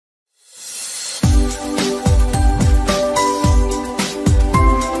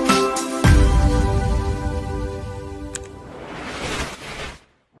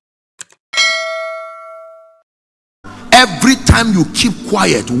Every time you keep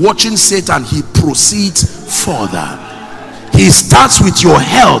quiet watching Satan, he proceeds further. He starts with your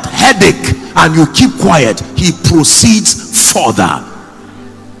health, headache, and you keep quiet, he proceeds further.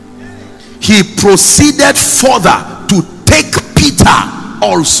 He proceeded further to take Peter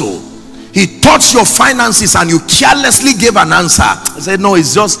also. He touched your finances and you carelessly gave an answer. I said, no,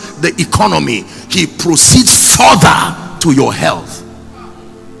 it's just the economy. He proceeds further to your health.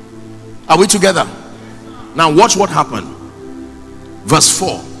 Are we together? Now watch what happened. Verse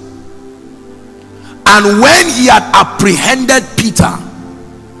 4. And when he had apprehended Peter,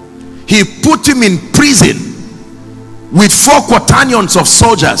 he put him in prison with 4 quaternions of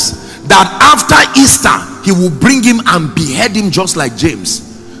soldiers, that after Easter he will bring him and behead him just like James.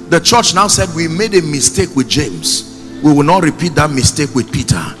 The church now said, we made a mistake with James, we will not repeat that mistake with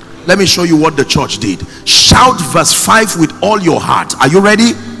Peter. Let me show you what the church did. Shout verse 5 with all your heart. Are you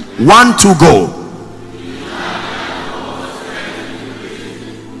ready? 1, 2, go.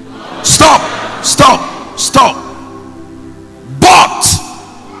 Stop. But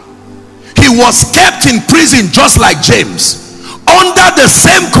he was kept in prison just like James, under the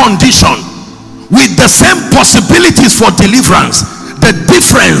same condition, with the same possibilities for deliverance. The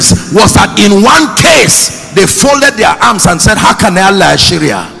difference was that in one case they folded their arms and said, how can I lie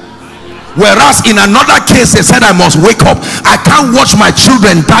Sharia? Whereas in another case they said, I must wake up. I can't watch my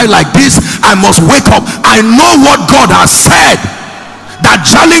children die like this. I must wake up. I know what God has said, that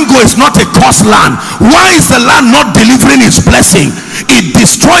Jalingo is not a cursed land. Why is the land not delivering its blessing? It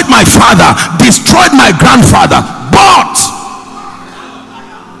destroyed my father, destroyed my grandfather. But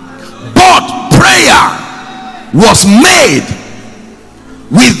prayer was made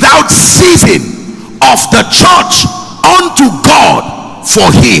without ceasing of the church unto God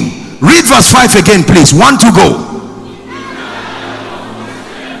for him. Read verse 5 again, please. 1, 2, go.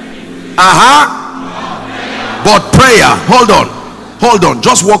 But prayer, hold on,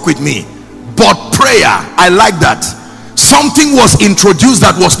 just walk with me. But prayer, I like that. Something was introduced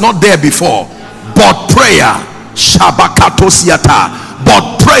that was not there before. But prayer, Shabakatosiata.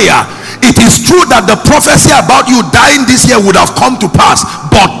 But prayer, it is true that the prophecy about you dying this year would have come to pass.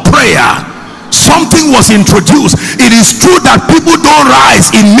 But prayer, something was introduced. It is true that people don't rise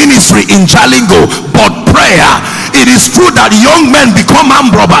in ministry in Jalingo, but prayer. It is true that young men become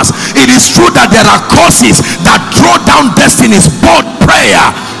armed robbers. It is true that there are causes that draw down destinies, but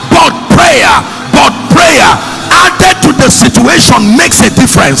prayer added to the situation makes a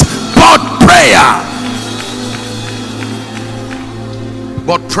difference. But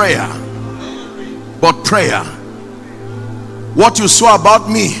prayer, what you saw about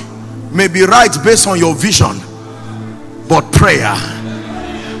me may be right based on your vision, but prayer.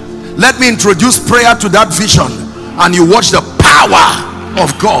 Let me introduce prayer to that vision and you watch the power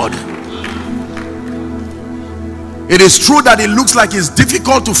of God. It is true that it looks like it's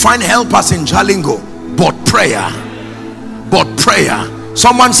difficult to find helpers in Jalingo, but prayer.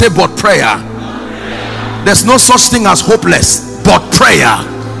 Someone say, but prayer. There's no such thing as hopeless, but prayer.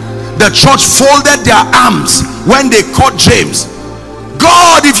 The church folded their arms when they caught James.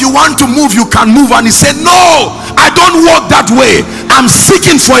 God, if you want to move, you can move. And he said, no, I don't walk that way. I'm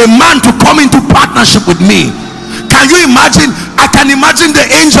seeking for a man to come into partnership with me. Can you imagine? I can imagine the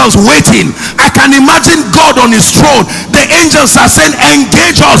angels waiting. I can imagine God on his throne. The angels are saying,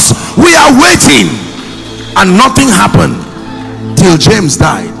 engage us, we are waiting. And nothing happened till James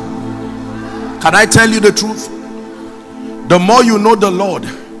died. Can I tell you the truth? The more you know the Lord,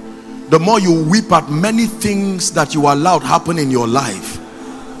 the more you weep at many things that you allowed happen in your life,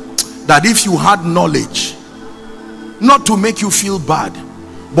 that if you had knowledge, not to make you feel bad,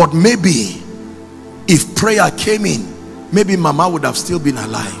 but maybe if prayer came in, maybe mama would have still been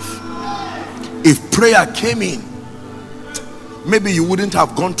alive. If prayer came in, maybe you wouldn't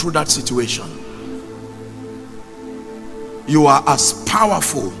have gone through that situation. You are as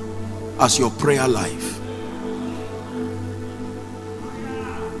powerful as your prayer life.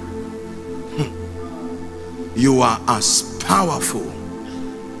 You are as powerful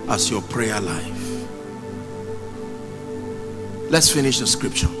as your prayer life. Let's finish the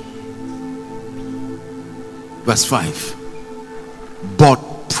scripture. Verse 5. But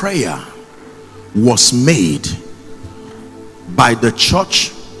prayer was made by the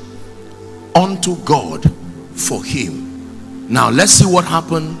church unto God for him. Now let's see what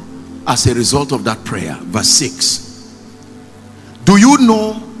happened as a result of that prayer. Verse 6. Do you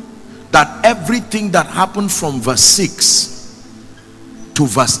know that everything that happened from verse 6 to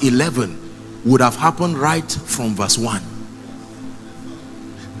verse 11 would have happened right from verse 1?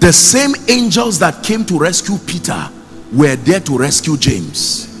 The same angels that came to rescue Peter were there to rescue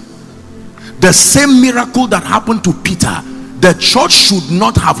James. The same miracle that happened to Peter, the church should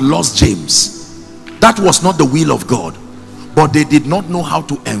not have lost James. That was not the will of God, but they did not know how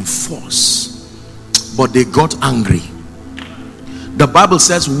to enforce, but they got angry. The Bible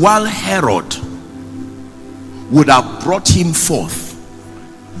says, while Herod would have brought him forth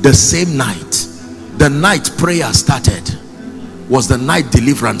the same night, the night prayer started was the night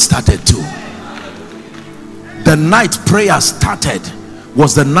deliverance started too. The night prayer started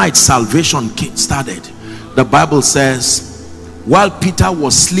was the night salvation started. The Bible says, while Peter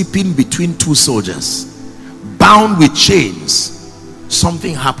was sleeping between two soldiers, bound with chains,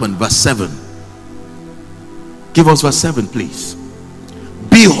 something happened. Verse 7. Give us verse 7, please.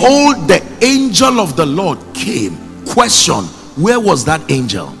 Behold, the angel of the Lord came. Question: where was that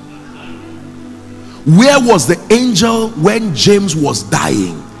angel? Where was the angel when James was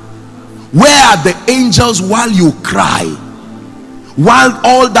dying? Where are the angels while you cry, while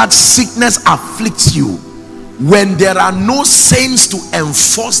all that sickness afflicts you? When there are no saints to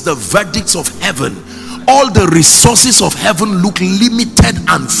enforce the verdicts of heaven, all the resources of heaven look limited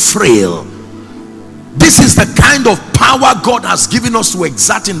and frail. This is the kind of power God has given us to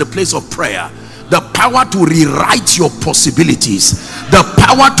exert in the place of prayer. The power to rewrite your possibilities, the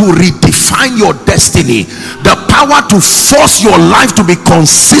power to redefine your destiny, the power to force your life to be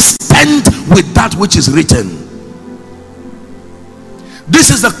consistent with that which is written. This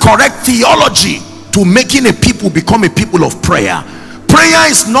is the correct theology to making a people become a people of prayer.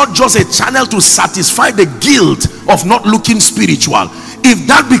 Prayer is not just a channel to satisfy the guilt of not looking spiritual. If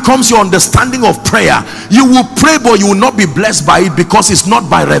that becomes your understanding of prayer, you will pray but you will not be blessed by it, because it's not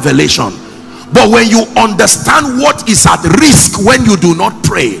by revelation. But when you understand what is at risk when you do not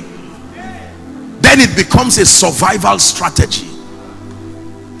pray, then it becomes a survival strategy.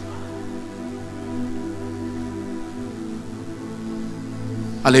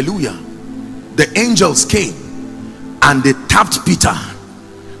 Hallelujah. The angels came and they tapped Peter.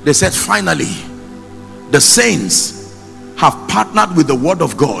 They said, finally, the saints have partnered with the word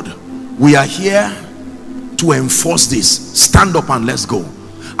of God. We are here to enforce this. Stand up and let's go.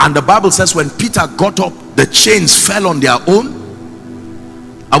 And the Bible says when Peter got up, the chains fell on their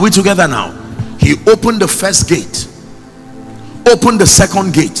own. Are we together now? He opened the first gate, opened the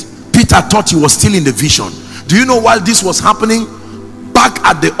second gate. Peter thought he was still in the vision. Do you know, while this was happening, back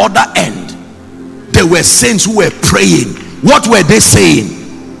at the other end, there were saints who were praying. What were they saying?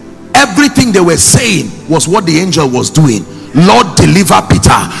 Everything they were saying was what the angel was doing. Lord, deliver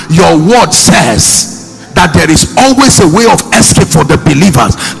Peter. Your word says that there is always a way of escape for the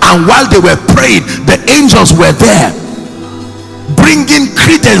believers. And while they were praying, the angels were there bringing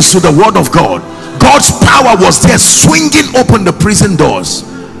credence to the word of God. God's power was there swinging open the prison doors.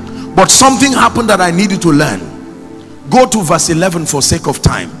 But something happened that I needed to learn. Go to verse 11 for sake of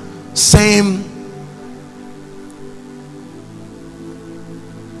time. Same.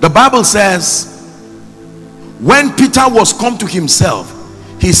 The Bible says, when Peter was come to himself,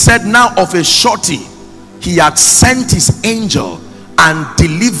 he said, now of a surety he had sent his angel and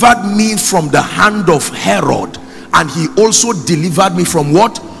delivered me from the hand of Herod, and he also delivered me from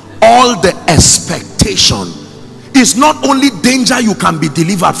what? All the expectation. It's not only danger you can be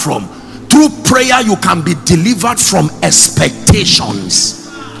delivered from. Through prayer you can be delivered from expectations.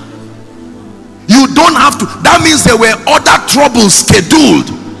 You don't have to. That means there were other troubles scheduled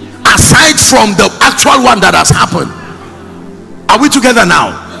aside from the actual one that has happened. Are we together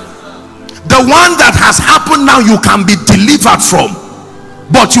now? The one that has happened now you can be delivered from,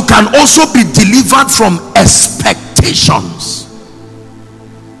 but you can also be delivered from expectations.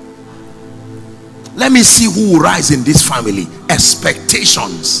 Let me see who will rise in this family.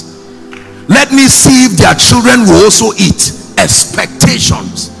 Expectations. Let me see if their children will also eat.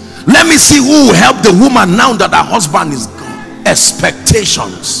 Expectations. Let me see who will help the woman now that her husband is gone.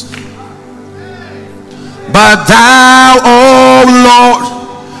 Expectations. But thou, O Lord,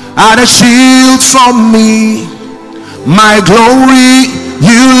 art a shield from me, my glory,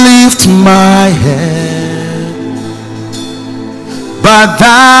 you lift my head. But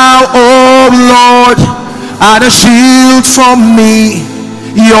thou, O Lord, art a shield from me,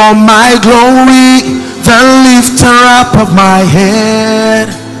 you're my glory, the lifter up of my head.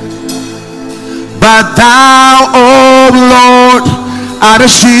 But thou, O Lord, art a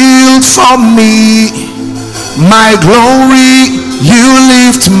shield from me, my glory, you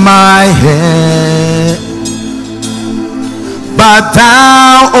lift my head. But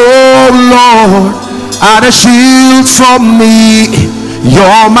thou, O Lord, art a shield from me,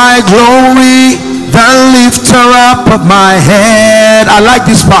 you're my glory, the lifter up of my head. I like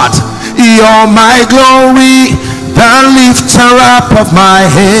this part. You're my glory, the lifter up of my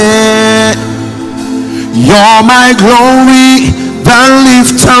head. You're my glory, the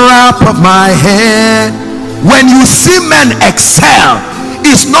lifter up of my head. When you see men excel,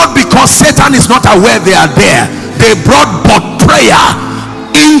 it's not because Satan is not aware they are there. They brought but prayer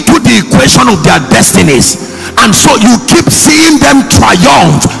into the equation of their destinies, and so you keep seeing them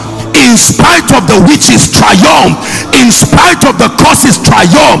triumph. In spite of the witches, triumph. In spite of the curses,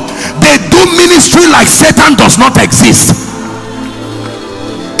 triumph. They do ministry like Satan does not exist.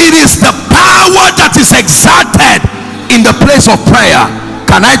 It is the power that is exerted in the place of prayer.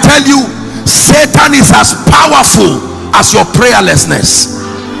 Can I tell you, Satan is as powerful as your prayerlessness.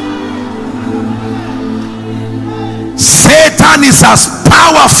 Satan is as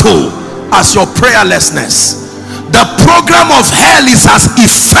powerful as your prayerlessness. The program of hell is as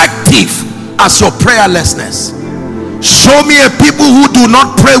effective as your prayerlessness. Show me a people who do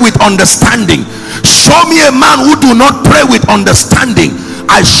not pray with understanding. Show me a man who do not pray with understanding.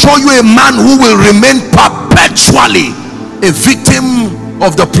 I show you a man who will remain perpetually a victim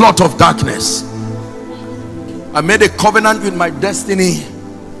of the plot of darkness. I made a covenant with my destiny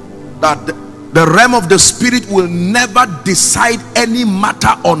that the realm of the spirit will never decide any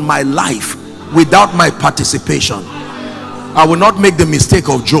matter on my life without my participation. I will not make the mistake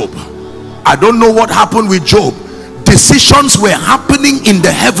of Job. I don't know what happened with Job. Decisions were happening in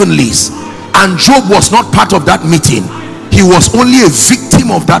the heavenlies, and Job was not part of that meeting. He was only a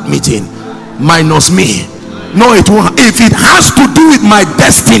victim of that meeting, minus me. No, it won't. If it has to do with my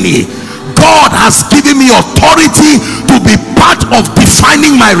destiny, God has given me authority to be part of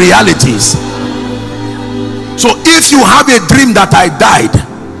defining my realities. So if you have a dream that I died,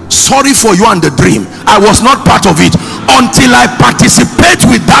 sorry for you and the dream. I was not part of it until I participate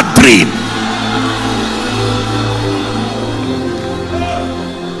with that dream.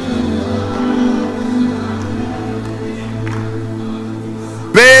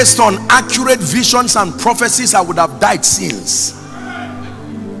 Based on accurate visions and prophecies, I would have died since.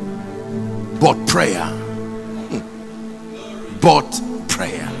 But prayer, but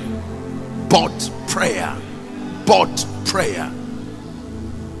prayer, but prayer, but prayer.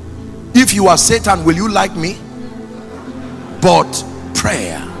 If you are Satan, will you like me? But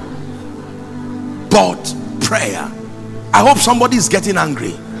prayer, but prayer. I hope somebody is getting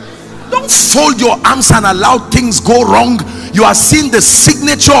angry. Don't fold your arms and allow things go wrong. You are seeing the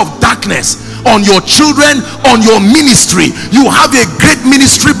signature of darkness on your children, on your ministry. You have a great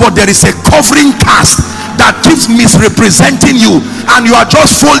ministry, but there is a covering cast that keeps misrepresenting you, and you are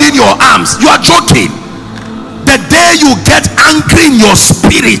just folding your arms. You are joking. The day you get angry in your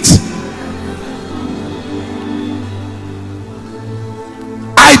spirit,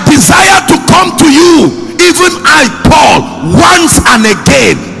 I desire to come to you, even I, Paul, once and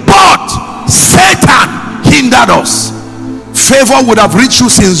again, but Satan hindered us. Favor would have reached you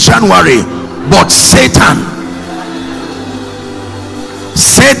since January, but Satan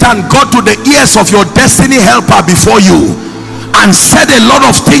got to the ears of your destiny helper before you and said a lot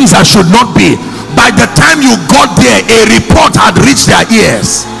of things that should not be. By the time you got there, a report had reached their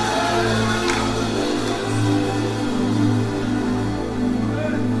ears.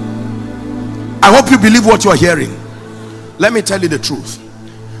 I hope you believe what you are hearing. Let me tell you the truth.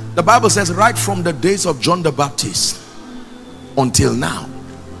 The Bible says right from the days of John the Baptist until now,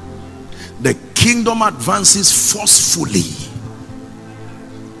 the kingdom advances forcefully,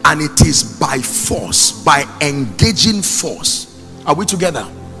 and it is by force, by engaging force. Are we together?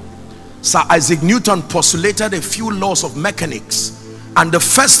 Sir Isaac Newton postulated a few laws of mechanics, and the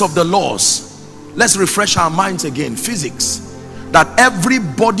first of the laws, let's refresh our minds again, physics, that every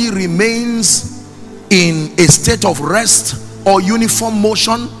body remains in a state of rest or uniform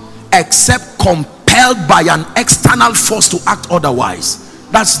motion except compelled by an external force to act otherwise.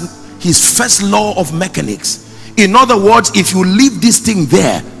 That's his first law of mechanics. In other words, if you leave this thing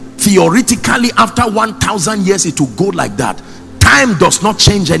there, theoretically after 1,000 years it will go like that. Time does not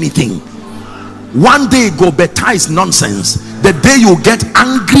change anything. One day go better is nonsense. The day you get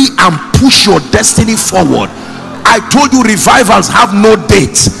angry and push your destiny forward. I told you revivals have no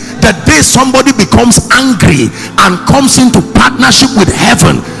date. The day somebody becomes angry and comes into partnership with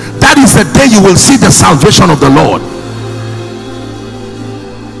heaven, that is the day you will see the salvation of the Lord.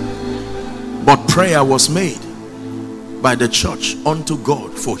 But prayer was made by the church unto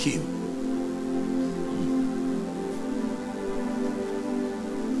God for him.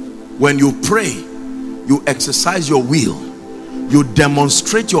 When you pray, you exercise your will, you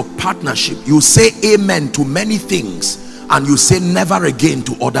demonstrate your partnership, you say amen to many things, and you say never again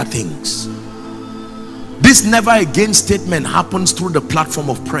to other things. This never again statement happens through the platform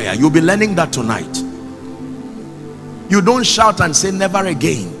of prayer. You'll be learning that tonight. You don't shout and say never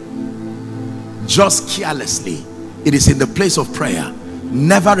again. just carelessly. It is in the place of prayer.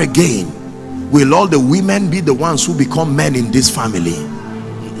 Never again will all the women be the ones who become men in this family.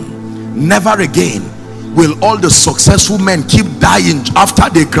 Never again will all the successful men keep dying after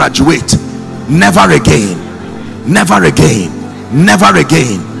they graduate. Never again. Never again. Never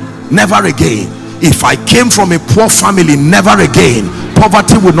again. Never again. If I came from a poor family, never again.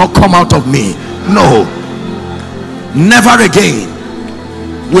 Poverty will not come out of me. No. Never again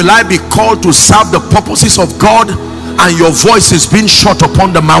will I be called to serve the purposes of God and your voice is being shut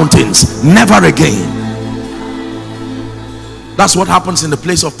upon the mountains. Never again. That's what happens in the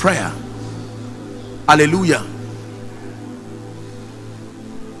place of prayer. Hallelujah.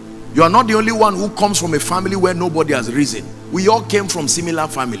 You are not the only one who comes from a family where nobody has risen. We all came from similar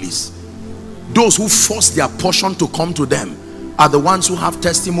families. Those who forced their portion to come to them are the ones who have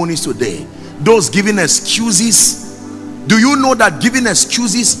testimonies today. Those giving excuses. Do you know that giving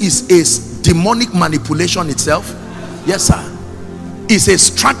excuses is a demonic manipulation itself? Yes, sir. It's a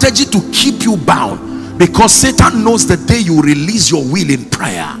strategy to keep you bound, because Satan knows the day you release your will in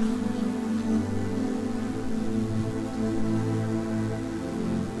prayer.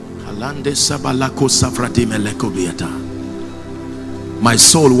 My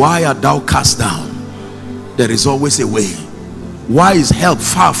soul, why art thou cast down? There is always a way. Why is help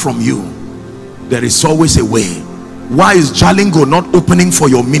far from you? There is always a way. Why is Jalingo not opening for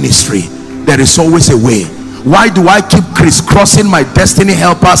your ministry? There is always a way. Why do I keep crisscrossing my destiny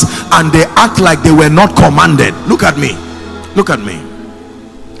helpers and they act like they were not commanded? Look at me. Look at me.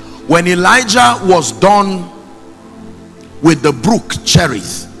 When Elijah was done with the brook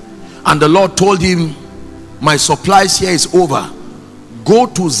Cherith, and the Lord told him, my supplies here is over, go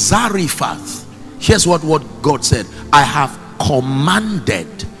to Zarephath. Here's what God said: I have commanded.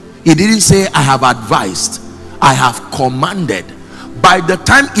 He didn't say I have advised. I have commanded. By the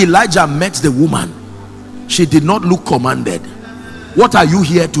time Elijah met the woman, she did not look commanded. What are you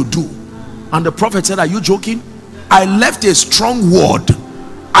here to do? And the prophet said, are you joking? I left a strong word.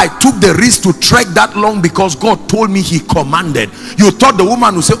 I took the risk to trek that long because God told me he commanded. You thought the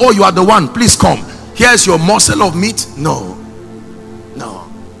woman would say, oh, you are the one, please come, here's your morsel of meat? No. No.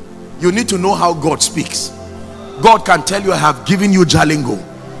 You need to know how God speaks. God can tell you, I have given you Jalingo,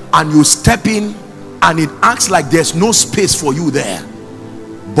 and you step in and it acts like there's no space for you there.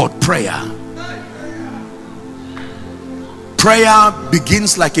 But prayer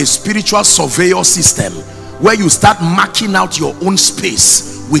begins like a spiritual surveyor system, where you start marking out your own space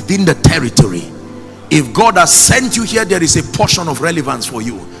within the territory. If God has sent you here, there is a portion of relevance for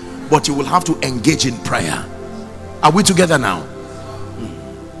you, but you will have to engage in prayer. Are we together now?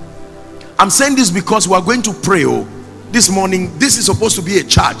 I'm saying this because we are going to pray this morning. This is supposed to be a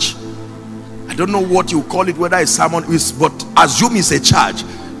charge. I don't know what you call it, whether a sermon is, but assume it's a charge.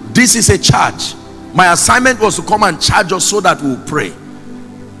 This is a charge. My assignment was to come and charge us so that we'll pray.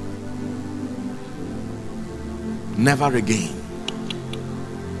 Never again.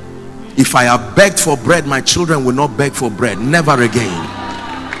 If I have begged for bread, my children will not beg for bread. Never again.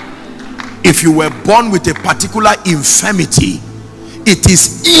 If you were born with a particular infirmity, it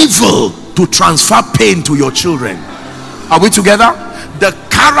is evil to transfer pain to your children. Are we together? The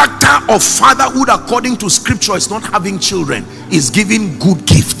character of fatherhood according to scripture is not having children, is giving good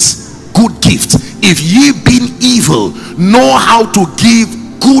gifts. Good gifts. If ye being evil know how to give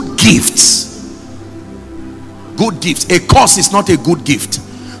good gifts. Good gifts. A curse is not a good gift.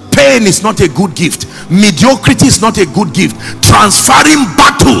 Pain is not a good gift. Mediocrity is not a good gift. Transferring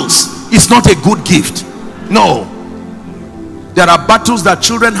battles is not a good gift. No. There are battles that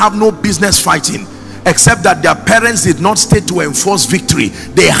children have no business fighting, except that their parents did not stay to enforce victory.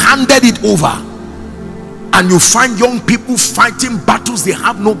 They handed it over. And you find young people fighting battles they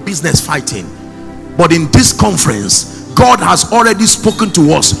have no business fighting. But in this conference, God has already spoken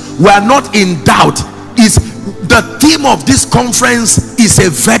to us. We are not in doubt. The theme of this conference is a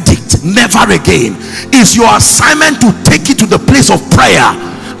verdict. Never again. It's your assignment to take it to the place of prayer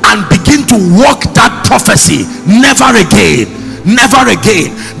and begin to walk that prophecy. Never again. Never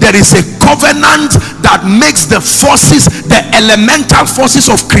again. There is a covenant that makes the forces, the elemental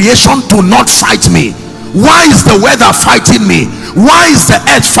forces of creation, to not fight me. Why is the weather fighting me? Why is the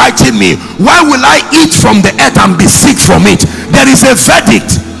earth fighting me? Why will I eat from the earth and be sick from it? There is a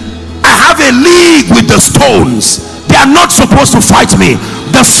verdict. I have a league with the stones. They are not supposed to fight me.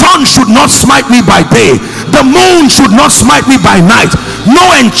 The sun should not smite me by day. The moon should not smite me by night. No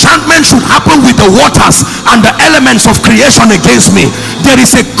enchantment should happen with the waters and the elements of creation against me. There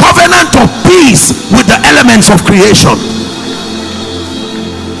is a covenant of peace with the elements of creation.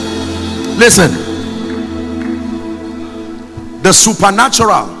 Listen. The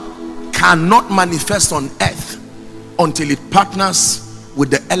supernatural cannot manifest on earth until it partners with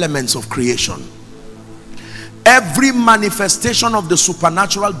the elements of creation. Every manifestation of the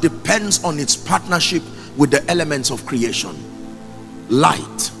supernatural depends on its partnership with the elements of creation.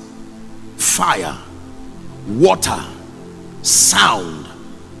 Light, fire, water, sound,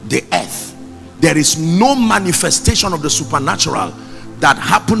 the earth. There is no manifestation of the supernatural that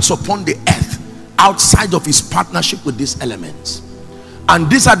happens upon the earth outside of his partnership with these elements. And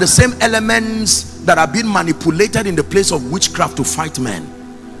these are the same elements that are being manipulated in the place of witchcraft to fight men.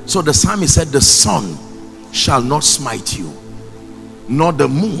 So the psalmist said, the sun shall not smite you, nor the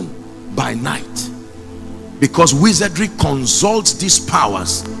moon by night. Because wizardry consults these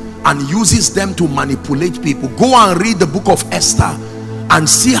powers and uses them to manipulate people. Go and read the book of Esther and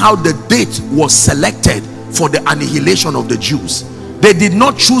see how the date was selected for the annihilation of the Jews. They did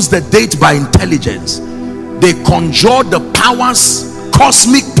not choose the date by intelligence. They conjured the powers,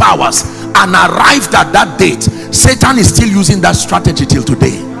 cosmic powers, and arrived at that date. Satan is still using that strategy till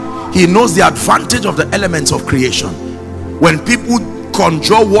today. He knows the advantage of the elements of creation. When people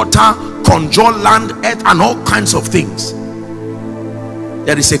conjure water, conjure land, earth, and all kinds of things,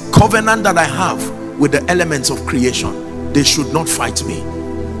 there is a covenant that I have with the elements of creation. They should not fight me.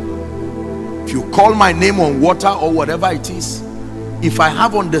 If you call my name on water or whatever it is, if I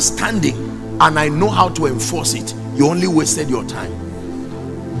have understanding and I know how to enforce it, you only wasted your time.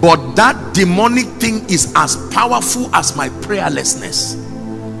 But that demonic thing is as powerful as my prayerlessness.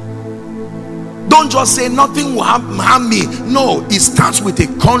 Don't just say nothing will harm me. No, it starts with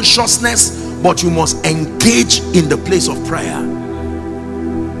a consciousness, but you must engage in the place of prayer.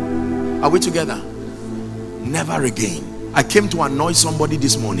 Are we together? Never again. I came to annoy somebody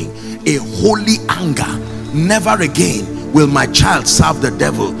this morning. A holy anger. Never again will my child serve the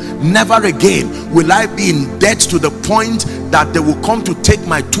devil. Never again will I be in debt to the point that they will come to take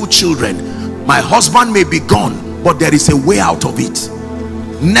my 2 children. My husband may be gone, but there is a way out of it.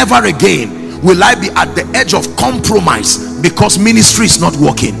 Never again will I be at the edge of compromise because ministry is not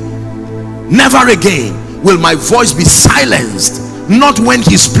working. Never again will my voice be silenced, not when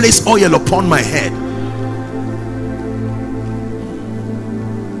he's placed oil upon my head.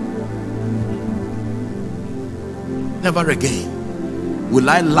 Never again will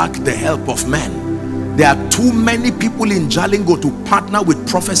I lack the help of men. There are too many people in Jalingo to partner with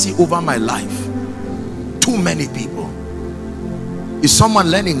prophecy over my life. Too many people. Is someone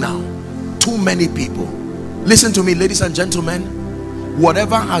learning now? Too many people. Listen to me, ladies and gentlemen.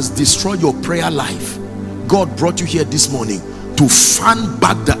 Whatever has destroyed your prayer life, God brought you here this morning to fan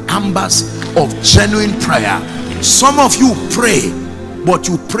back the embers of genuine prayer. Some of you pray, but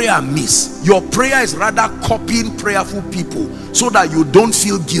you pray amiss. Your prayer is rather copying prayerful people so that you don't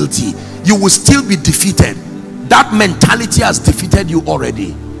feel guilty. You will still be defeated. That mentality has defeated you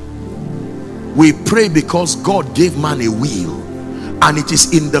already. We pray because God gave man a will, and it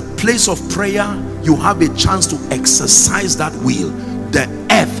is in the place of prayer you have a chance to exercise that will. The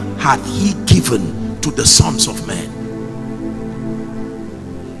earth hath he given to the sons of men.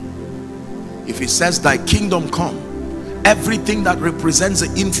 If he says thy kingdom come, everything that represents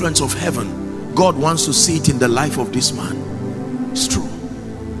the influence of heaven, God wants to see it in the life of this man. It's true.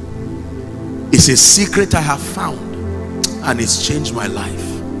 It's a secret I have found, and it's changed my life.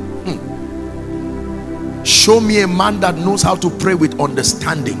 Show me a man that knows how to pray with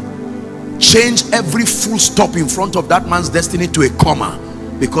understanding. Change every full stop in front of that man's destiny to a comma,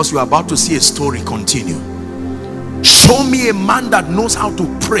 because you are about to see a story continue. Show me a man that knows how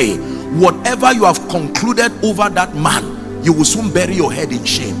to pray. Whatever you have concluded over that man, you will soon bury your head in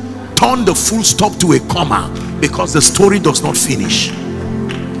shame. Turn the full stop to a comma, because the story does not finish.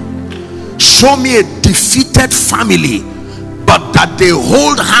 Show me a defeated family, but that they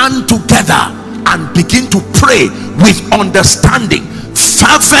hold hand together and begin to pray with understanding.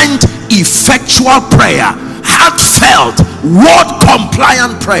 Fervent, effectual prayer, heartfelt, word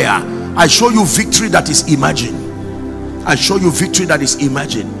compliant prayer. I show you victory that is imagined. I show you victory that is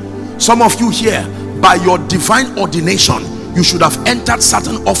imagined. Some of you here, by your divine ordination, you should have entered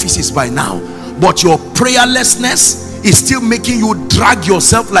certain offices by now, but your prayerlessness is still making you drag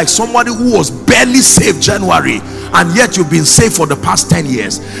yourself like somebody who was barely saved January, and yet you've been saved for the past 10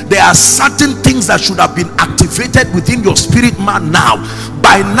 years. There are certain things that should have been activated within your spirit man now.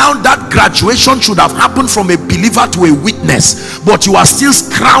 By now that graduation should have happened from a believer to a witness, but you are still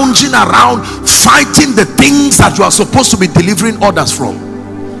scrounging around fighting the things that you are supposed to be delivering others from.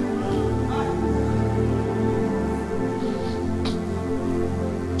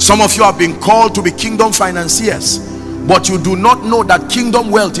 Some of you have been called to be kingdom financiers, but you do not know that kingdom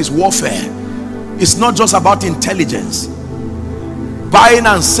wealth is warfare. It's not just about intelligence. Buying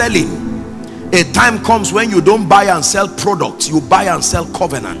and selling A time comes when you don't buy and sell products, you buy and sell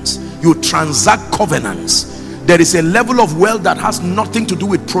covenants. You transact covenants. There is a level of wealth that has nothing to do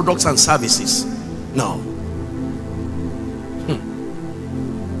with products and services. No.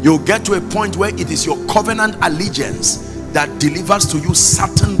 You'll get to a point where it is your covenant allegiance that delivers to you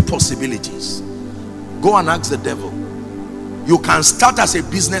certain possibilities. Go and ask the devil. You can start as a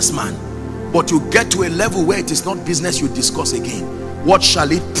businessman, but you get to a level where it is not business you discuss again. What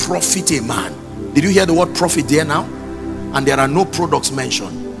shall it profit a man? Did you hear the word profit there now? And there are no products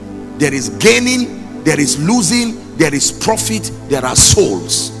mentioned. There is gaining, there is losing, there is profit, there are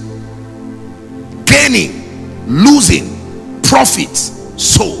souls. Gaining, losing, profits,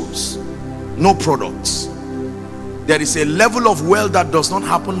 souls. No products. There is a level of wealth that does not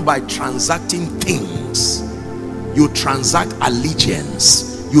happen by transacting things. You transact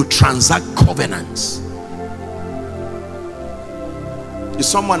allegiance. You transact covenants. Is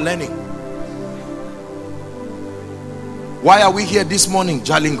someone learning? Why are we here this morning,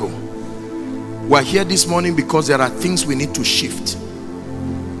 Jalingo? We're here this morning because there are things we need to shift.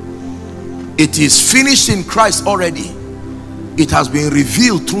 It is finished in Christ already. It has been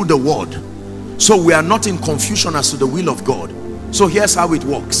revealed through the word. So we are not in confusion as to the will of God. So here's how it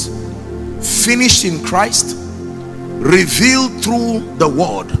works. Finished in Christ, revealed through the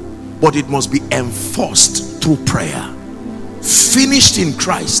word, but it must be enforced through prayer. Finished in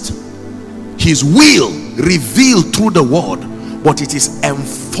Christ, his will revealed through the word, but it is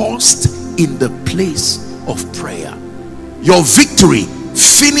enforced in the place of prayer. Your victory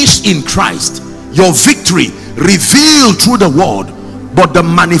finished in Christ, your victory revealed through the word, but the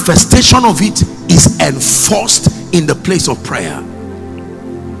manifestation of it is enforced in the place of prayer.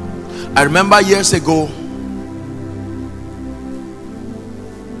 I remember years ago,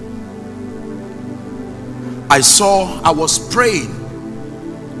 I was praying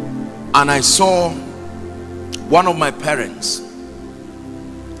and I saw one of my parents.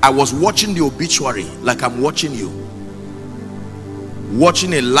 I was watching the obituary like I'm watching you,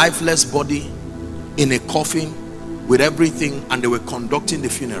 watching a lifeless body in a coffin with everything, and they were conducting the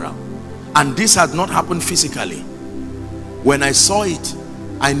funeral. And this had not happened physically. When I saw it,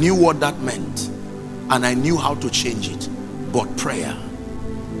 I knew what that meant, and I knew how to change it. But prayer.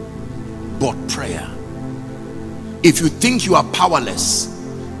 If you think you are powerless,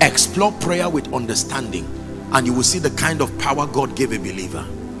 explore prayer with understanding, and you will see the kind of power God gave a believer.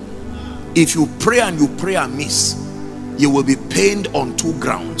 If you pray and you pray amiss, you will be pained on two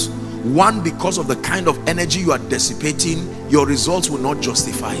grounds. One, because of the kind of energy you are dissipating, your results will not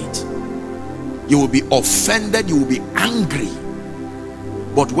justify it. You will be offended, you will be angry.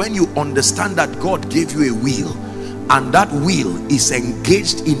 But when you understand that God gave you a will, and that will is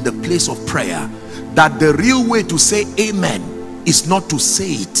engaged in the place of prayer, that the real way to say amen is not to say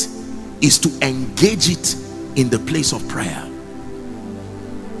it, is to engage it in the place of prayer.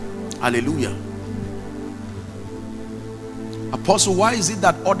 Hallelujah. Apostle, why is it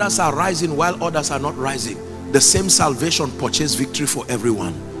that others are rising while others are not rising? The same salvation purchased victory for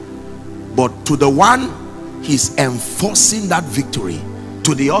everyone, but to the one, he's enforcing that victory.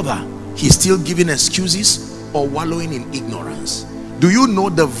 To the other, he's still giving excuses or wallowing in ignorance. Do you know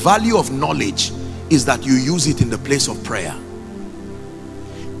the value of knowledge is that you use it in the place of prayer?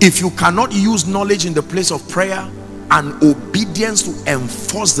 If you cannot use knowledge in the place of prayer and obedience to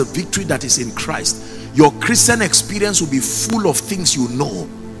enforce the victory that is in Christ, your Christian experience will be full of things you know,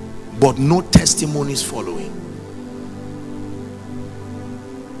 but no testimonies following.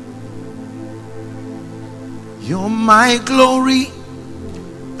 You're my glory,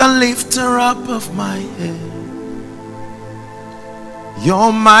 the lifter up of my head.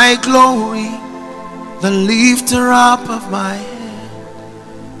 You're my glory, the lifter up of my head.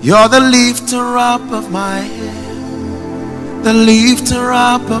 You're the lifter up of my head, the lifter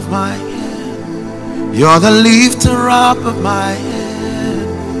up of my head. You're the lifter up of my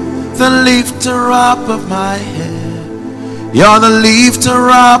head, the lifter up of my head. You're the lifter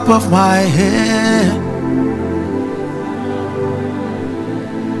up of my head.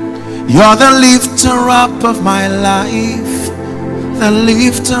 You're the lifter up of my life, the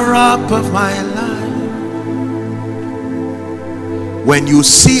lifter up of my life. When you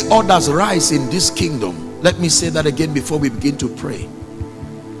see others rise in this kingdom, let me say that again before we begin to pray.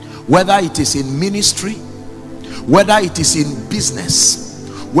 Whether it is in ministry, whether it is in business,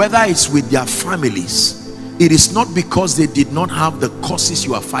 whether it's with their families, it is not because they did not have the causes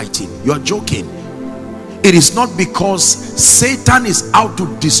you are fighting. You are joking. It is not because Satan is out to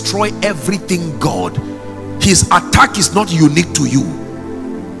destroy everything God. His attack is not unique to you.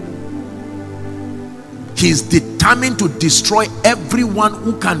 He is determined to destroy everyone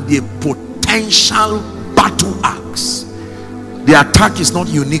who can be a potential potential battle axe. The attack is not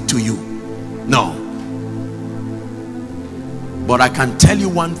unique to you, no. But I can tell you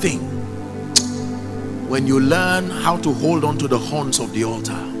one thing: when you learn how to hold on to the horns of the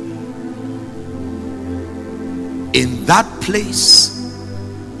altar, in that place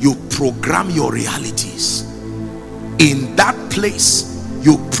you program your realities. In that place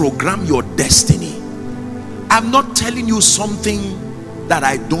you program your destiny. I'm not telling you something that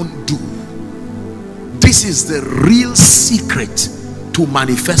I don't do. This is the real secret to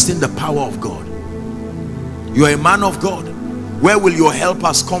manifesting the power of God. You are a man of God. Where will your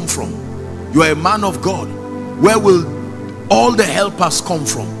helpers come from? You are a man of God. Where will all the helpers come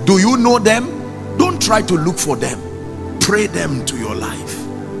from? Do you know them? Don't try to look for them. Pray them to your life.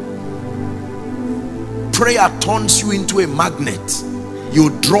 Prayer turns you into a magnet. You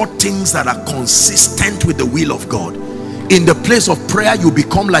draw things that are consistent with the will of God. In the place of prayer, you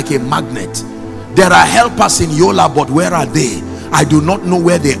become like a magnet. There are helpers in Yola, but where are they? I do not know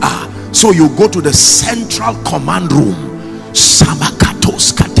where they are. So you go to the central command room,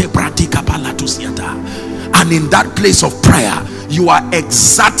 and in that place of prayer, you are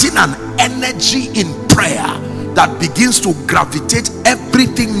exerting an energy in prayer that begins to gravitate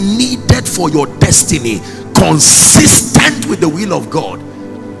everything needed for your destiny, consistent with the will of God.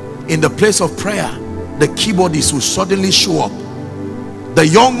 In the place of prayer, the keyboardist will suddenly show up. The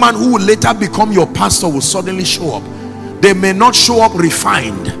young man who will later become your pastor will suddenly show up. They may not show up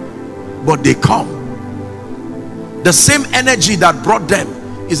refined, but they come. The same energy that brought them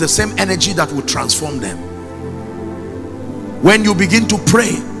is the same energy that will transform them. When you begin to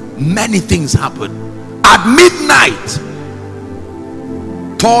pray, many things happen. At midnight,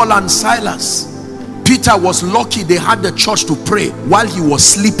 Paul and Silas, Peter was lucky they had the church to pray while he was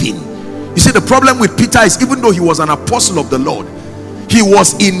sleeping. You see, the problem with Peter is, even though he was an apostle of the Lord, he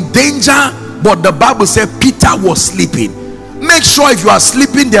was in danger, but the Bible said Peter was sleeping. Make sure if you are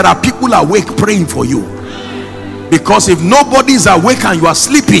sleeping, there are people awake praying for you. Because if nobody is awake and you are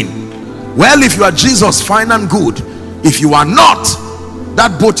sleeping, well, if you are Jesus, fine and good. If you are not,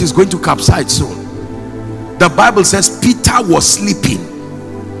 that boat is going to capsize soon. The Bible says Peter was sleeping,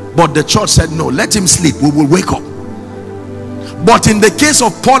 but the church said, no, let him sleep, we will wake up. But in the case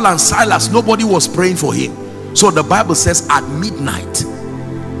of Paul and Silas, nobody was praying for him. So the Bible says at midnight,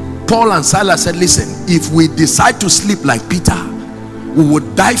 Paul and Silas said, listen, if we decide to sleep like Peter, we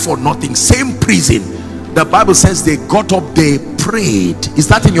would die for nothing. Same prison. The Bible says they got up, they prayed. Is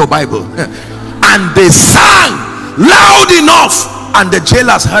that in your Bible? And they sang loud enough, and the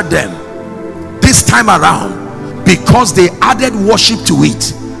jailers heard them. This time around, because they added worship to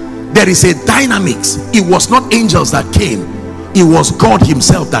it, there is a dynamics. It was not angels that came, it was God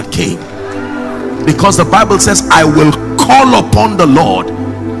himself that came. Because the Bible says, I will call upon the Lord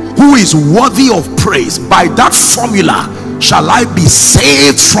who is worthy of praise. By that formula shall I be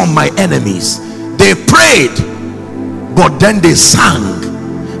saved from my enemies. They prayed, but then they sang,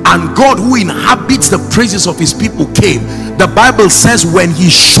 and God, who inhabits the praises of his people, came. The Bible says when he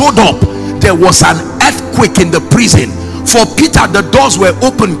showed up, there was an earthquake in the prison. For Peter, the doors were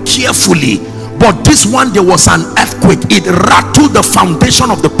opened carefully, but this one, there was an earthquake. It rattled the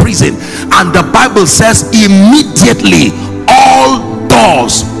foundation of the prison, and the Bible says immediately all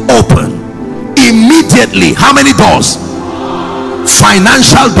doors open. Immediately. How many doors?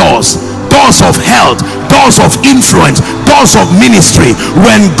 Financial doors, doors of health, doors of influence, doors of ministry.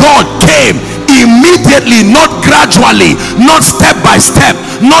 When God came, immediately, not gradually, not step by step,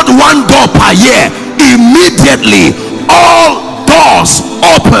 not one door per year, immediately all doors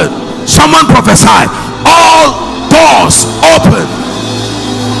open. Someone prophesy, all doors open.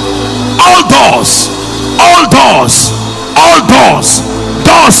 All doors, all doors, all doors.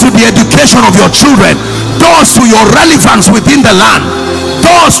 Doors to the education of your children, doors to your relevance within the land,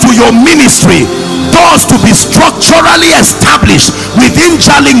 doors to your ministry, doors to be structurally established within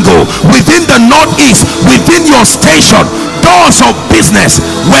Jalingo, within the Northeast, within your station, doors of business.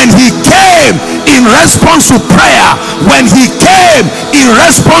 When he came in response to prayer, when he came in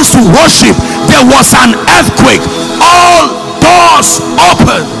response to worship, there was an earthquake. All doors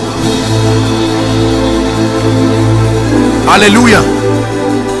open. Hallelujah.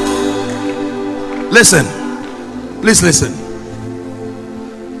 Listen, please listen.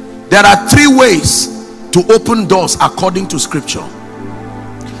 There are three ways to open doors according to scripture.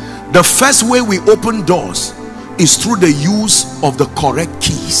 The first way we open doors is through the use of the correct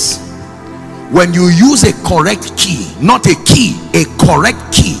keys. When you use a correct key, not a key, a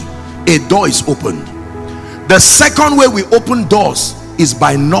correct key, a door is opened. The second way we open doors is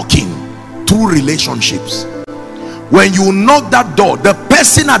by knocking, through relationships. When you knock that door, the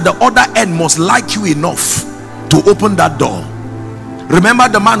person at the other end must like you enough to open that door. Remember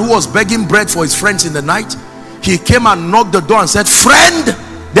the man who was begging bread for his friends in the night? He came and knocked the door and said, friend,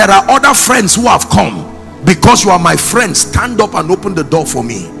 there are other friends who have come. Because you are my friend, stand up and open the door for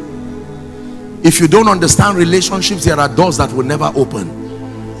me. If you don't understand relationships, there are doors that will never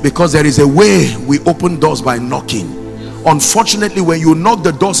open, because there is a way we open doors by knocking. Unfortunately, when you knock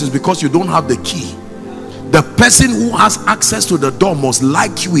the doors, is because you don't have the key. The person who has access to the door must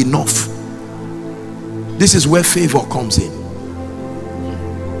like you enough. This is where favor comes in.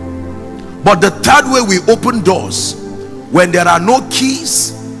 But the third way we open doors, when there are no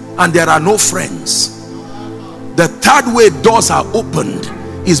keys and there are no friends, the third way doors are opened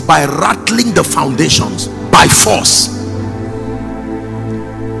is by rattling the foundations by force.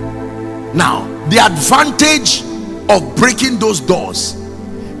 Now, the advantage of breaking those doors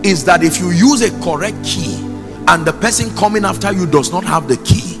is that if you use a correct key and the person coming after you does not have the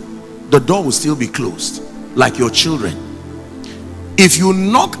key, the door will still be closed, like your children. If you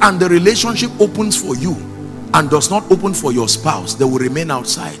knock and the relationship opens for you and does not open for your spouse, they will remain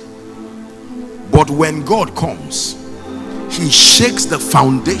outside. But when God comes, he shakes the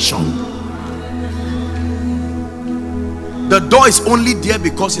foundation. The door is only there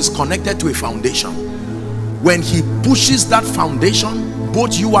because it's connected to a foundation. When he pushes that foundation,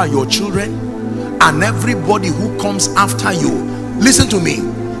 both you and your children and everybody who comes after you, listen to me,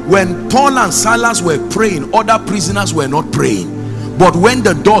 when Paul and Silas were praying, other prisoners were not praying. But when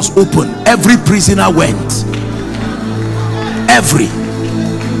the doors opened, every prisoner went. Every.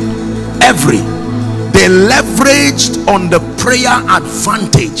 They leveraged on the prayer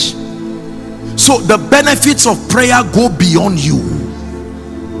advantage. So the benefits of prayer go beyond you.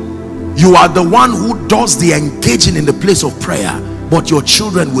 You are the one who does the engaging in the place of prayer, but your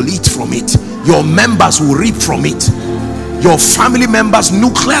children will eat from it. Your members will reap from it. Your family members,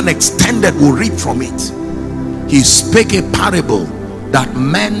 nuclear and extended, will reap from it. He spake a parable that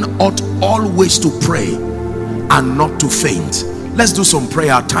men ought always to pray and not to faint. Let's do some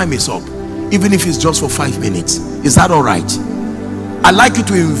prayer. Our time is up, even if it's just for 5 minutes. Is that all right? I'd like you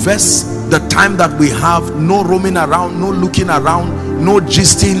to invest the time that we have. No roaming around, no looking around, no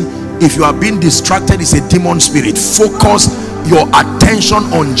gisting. If you are being distracted, it's a demon spirit. Focus your attention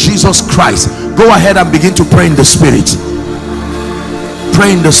on Jesus Christ. Go ahead and begin to pray in the spirit.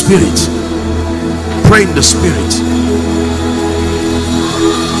 Pray in the spirit. Pray in the spirit.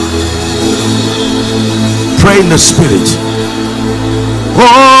 Pray in the spirit. Oh,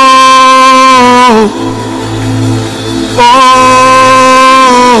 oh,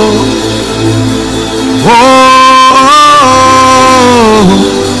 oh, oh,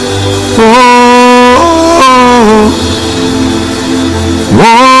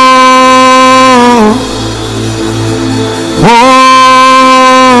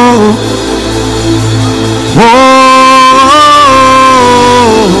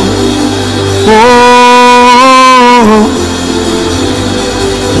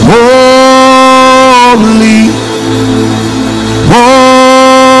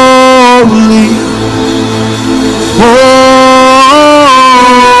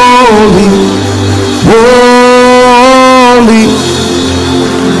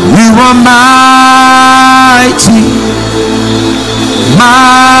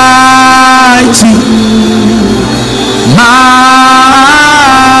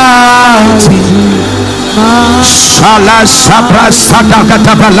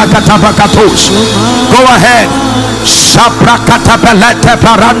 Go ahead. Shaprakatapelete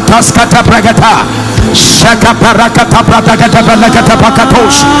parantas katapregata.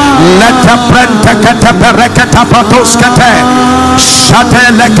 Shakaparakatabratagatapelekatapakatos. Leta prente kataperekatapatos kate.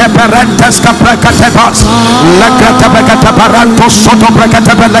 Shatelekaperentes kaprekatebas. Lekatapekataparantos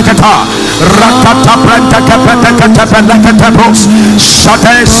sotoprekatapelekata. Rakataprente kapetekatapelekatebos.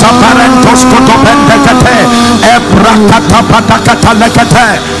 Shate saparentos kotopendekate. Ebrakatapatakatelekate.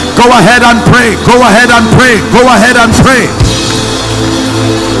 Go ahead and pray. Go ahead and pray. Go ahead and pray.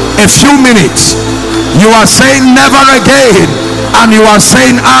 A few minutes. You are saying never again, and you are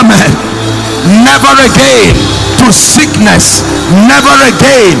saying amen. Never again to sickness, never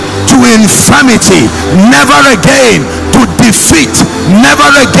again to infirmity, never again to defeat, never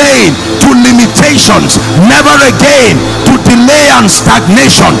again to limitations, never again to delay and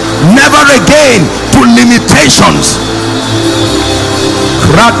stagnation, never again to limitations.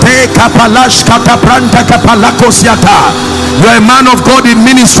 You're a man of God in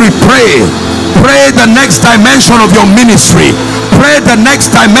ministry. Pray. Pray the next dimension of your ministry. Pray the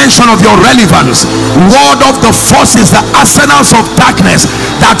next dimension of your relevance. Ward off the forces, the arsenals of darkness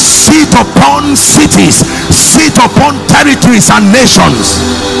that sit upon cities, sit upon territories and nations.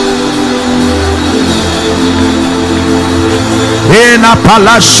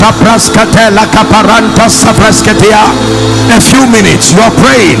 A few minutes, you are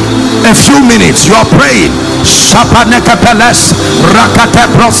praying. A few minutes, you are praying.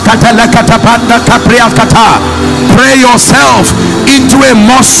 Pray yourself into a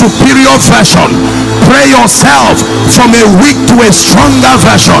more superior version. Pray yourself from a weak to a stronger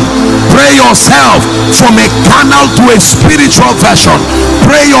version. Pray yourself from a carnal to a spiritual version.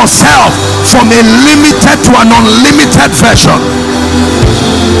 Pray yourself from a limited to an unlimited version.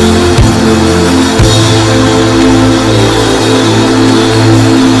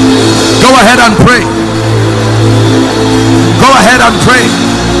 Go ahead and pray. Go ahead and pray.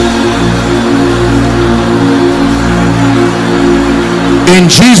 In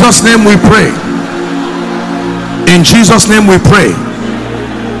Jesus' name we pray. In Jesus' name we pray.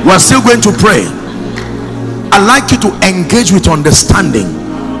 We're still going to pray. I'd like you to engage with understanding.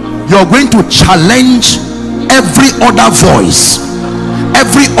 You're going to challenge every other voice,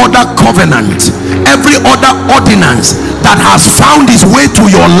 every other covenant, every other ordinance that has found its way to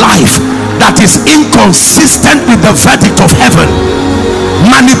your life that is inconsistent with the verdict of heaven.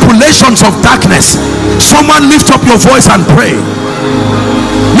 Manipulations of darkness. Someone lift up your voice and pray.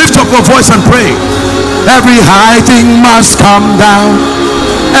 Lift up your voice and pray. Every high thing must come down.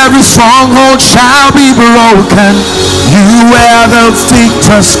 Every stronghold shall be broken. You wear the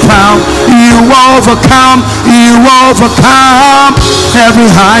victor's crown. You overcome. You overcome. Every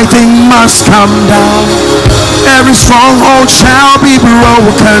high thing must come down. Every stronghold shall be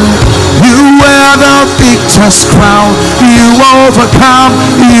broken. You wear the victor's crown. You overcome.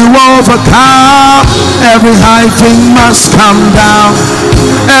 You overcome. Every high thing must come down.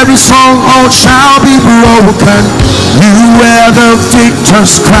 Every stronghold shall be broken. You wear the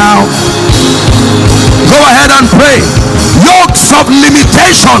victor's crown. Go ahead and pray. Yokes of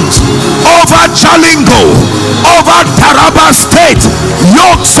limitations over Jalingo, over Taraba State,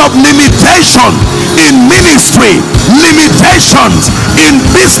 yokes of limitation in ministry, limitations in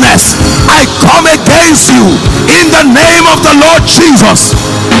business, I come against you in the name of the Lord Jesus.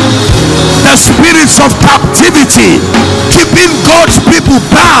 The spirits of captivity, keeping God's people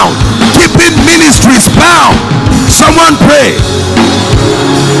bound, keeping ministries bound. Someone pray.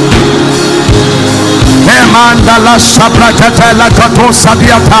 Mandala Sabrakata la Kato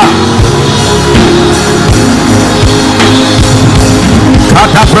Sadiata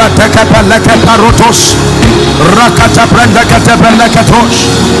Kata Prateka Peleka Parotos Rakata Brenda Kata Pelekatos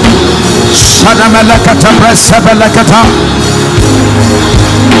Sadamelekata Presebelekata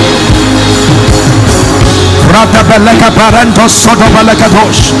Rata Peleka Parentos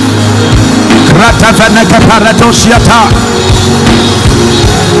Sodobelekatos Rata Veneka Paratos Yata.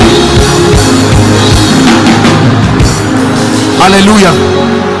 Hallelujah.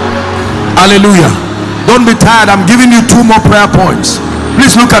 Hallelujah. Don't be tired. I'm giving you 2 more prayer points.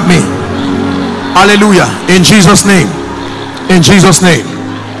 Please look at me. Hallelujah. In Jesus' name. In Jesus' name.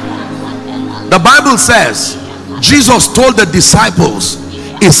 The Bible says, Jesus told the disciples,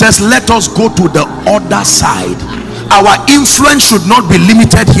 it says, let us go to the other side. Our influence should not be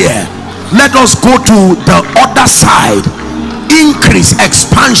limited here. Let us go to the other side. Increase,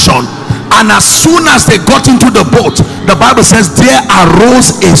 expansion. And as soon as they got into the boat, the Bible says there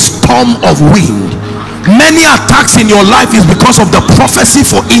arose a storm of wind. Many attacks in your life is because of the prophecy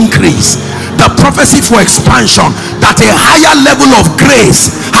for increase, the prophecy for expansion, that a higher level of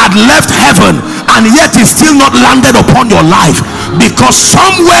grace had left heaven and yet is still not landed upon your life, because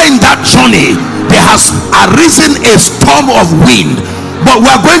somewhere in that journey there has arisen a storm of wind. But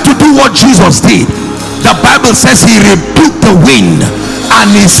we are going to do what Jesus did. The Bible says he rebuked the wind and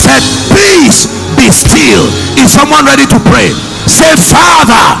he said, peace, be still. Is someone ready to pray? Say,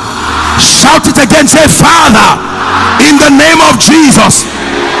 Father. Shout it again. Say, Father, in the name of Jesus,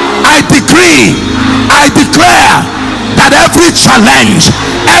 I decree, I declare that every challenge,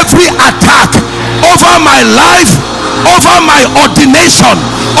 every attack over my life, over my ordination,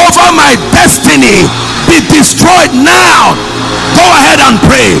 over my destiny, be destroyed now. Go ahead and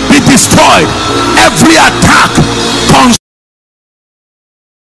pray. Be destroyed. Every attack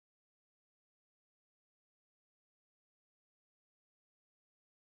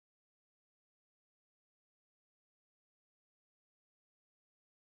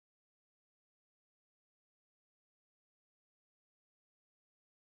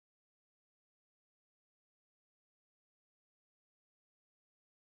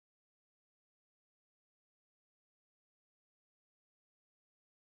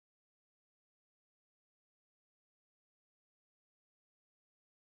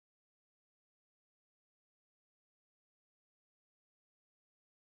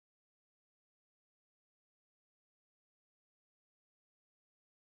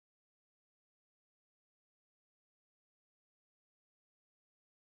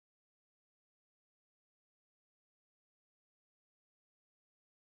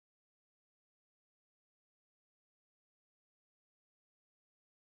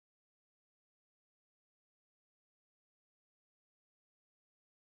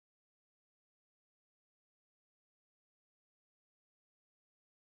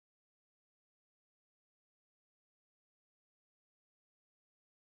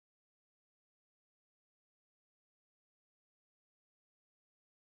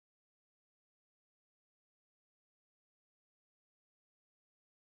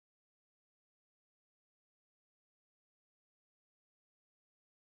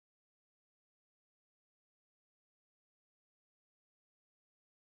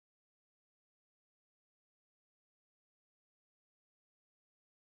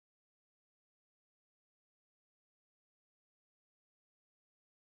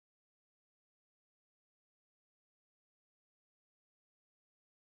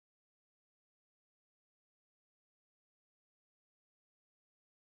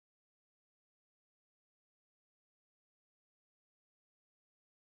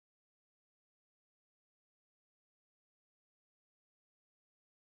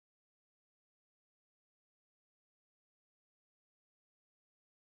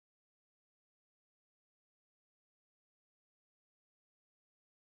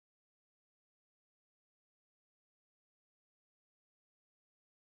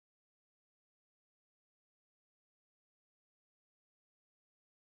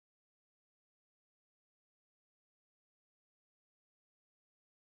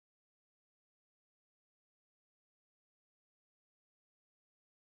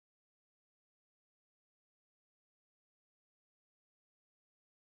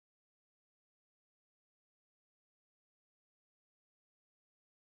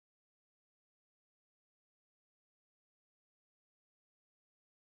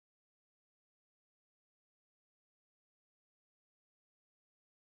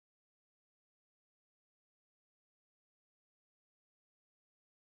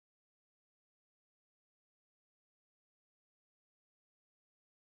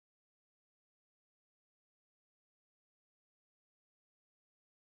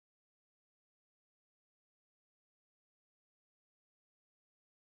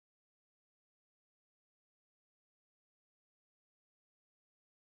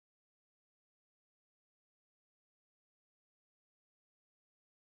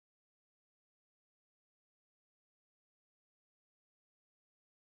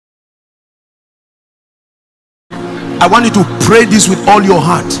I want you to pray this with all your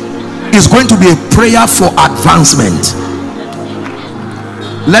heart. It's going to be a prayer for advancement.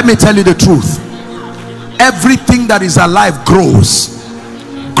 Let me tell you the truth. Everything that is alive grows.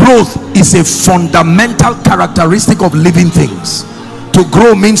 Growth is a fundamental characteristic of living things. To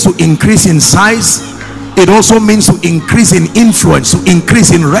grow means to increase in size. It also means to increase in influence, to increase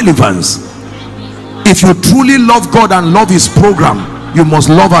in relevance. If you truly love God and love his program, you must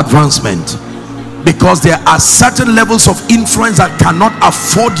love advancement, because there are certain levels of influence that cannot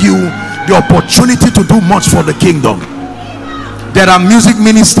afford you the opportunity to do much for the kingdom. There are music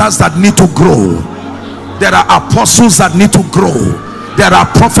ministers that need to grow. There are apostles that need to grow. There are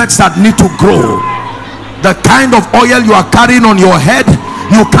prophets that need to grow. The kind of oil you are carrying on your head,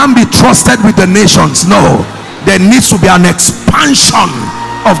 you can't be trusted with the nations. No, there needs to be an expansion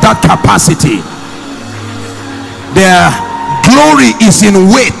of that capacity. Their glory is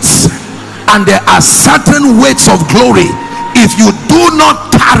in weights, and there are certain weights of glory. If you do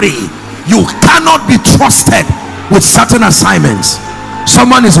not carry, you cannot be trusted with certain assignments.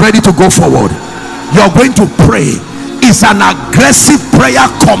 Someone is ready to go forward. You're going to pray. It's an aggressive prayer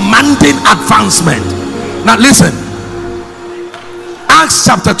commanding advancement. Now listen, Acts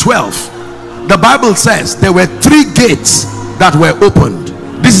chapter 12, the Bible says there were 3 gates that were opened.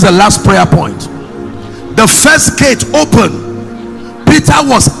 This is the last prayer point. The first gate opened. Peter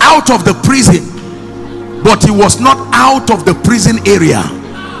was out of the prison, but he was not out of the prison area.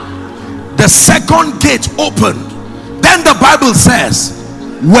 The second gate opened. Then the Bible says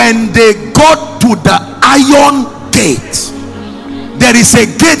when they got to the iron gate, there is a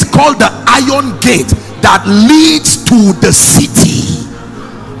gate called the iron gate that leads to the city.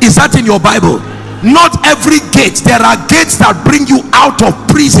 Is that in your Bible? Not every gate. There are gates that bring you out of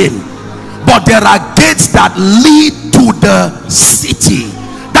prison, but there are gates that lead to the city.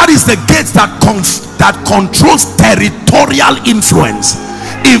 That is the gate that controls territorial influence.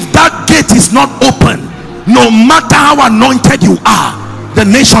 If that gate is not open, no matter how anointed you are, the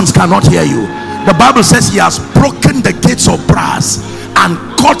nations cannot hear you. The Bible says he has broken the gates of brass and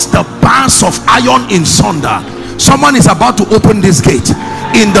cut the bars of iron in sunder. Someone is about to open this gate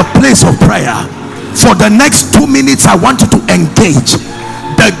in the place of prayer. For the next 2 minutes, I want you to engage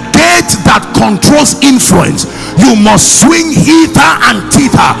the gate that controls influence. You must swing hither and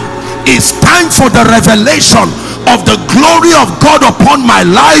thither. It's time for the revelation of the glory of God upon my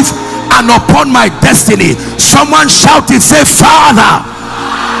life and upon my destiny. Someone shout it, say, Father,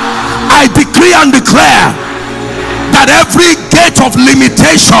 I decree and declare that every gate of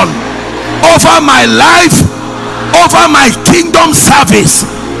limitation over my life, over my kingdom service,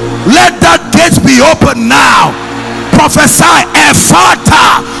 let that gate be open now. Prophesy,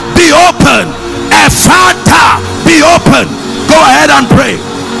 Ephata, be open. Ephata, be open. Go ahead and pray.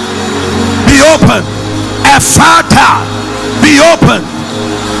 Be open. Ephata, be open.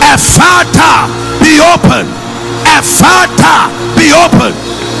 Ephata, be open. Ephata, be open.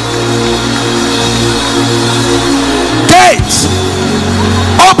 Gates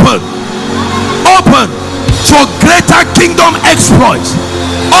open, open for greater kingdom exploits,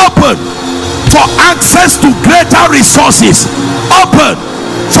 open for access to greater resources, open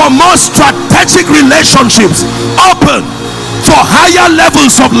for more strategic relationships, open for higher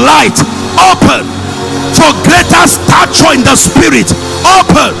levels of light, open for greater stature in the spirit,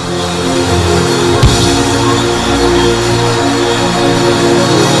 open.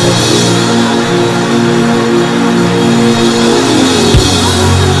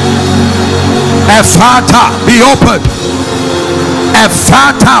 Ephata, be open.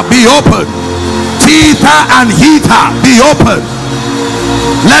 Ephata, be open. Theta and Heta, be open.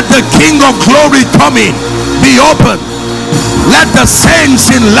 Let the King of glory come in, be open. Let the saints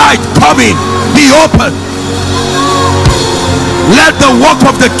in light come in, be open. Let the work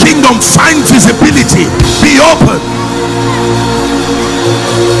of the kingdom find visibility, be open.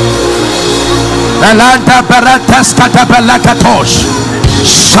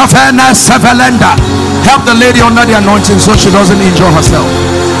 Help the lady under the anointing so she doesn't injure herself.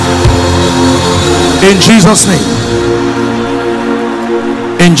 In Jesus' name.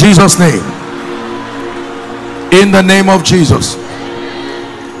 In Jesus' name. In the name of Jesus.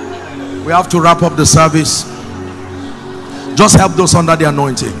 We have to wrap up the service. Just help those under the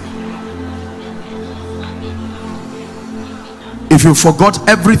anointing. If you forgot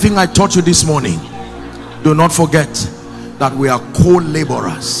everything I taught you this morning, do not forget that we are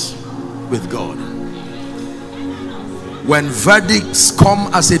co-laborers with God. When verdicts come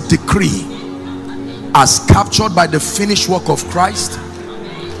as a decree, as captured by the finished work of Christ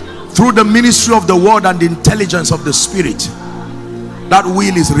through the ministry of the word and the intelligence of the Spirit, that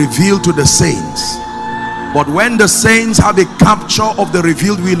will is revealed to the saints. But when the saints have a capture of the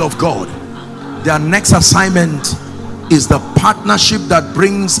revealed will of God, their next assignment is the partnership that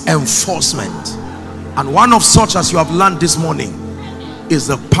brings enforcement. And one of such, as you have learned this morning, is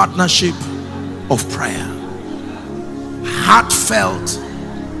the partnership of prayer. Heartfelt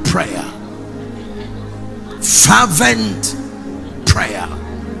prayer, fervent prayer,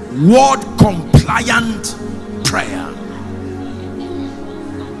 word compliant prayer.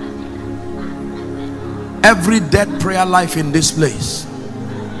 Every dead prayer life in this place,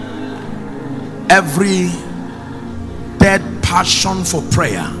 every dead passion for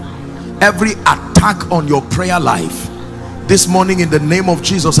prayer, every attack on your prayer life, this morning in the name of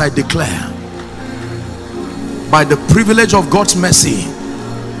Jesus I declare, by the privilege of God's mercy,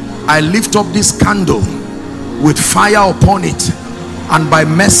 I lift up this candle with fire upon it, and by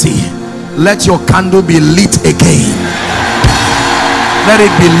mercy let your candle be lit again. Let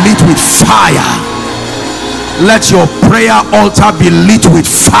it be lit with fire. Let your prayer altar be lit with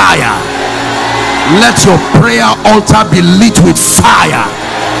fire. Let your prayer altar be lit with fire.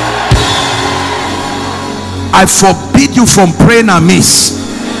 I forbid you from praying amiss.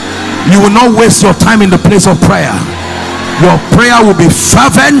 You will not waste your time in the place of prayer. Your prayer will be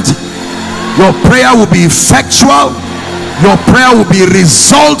fervent. Your prayer will be effectual. Your prayer will be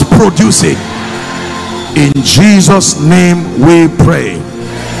result producing. In Jesus' name we pray.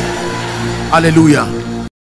 Hallelujah.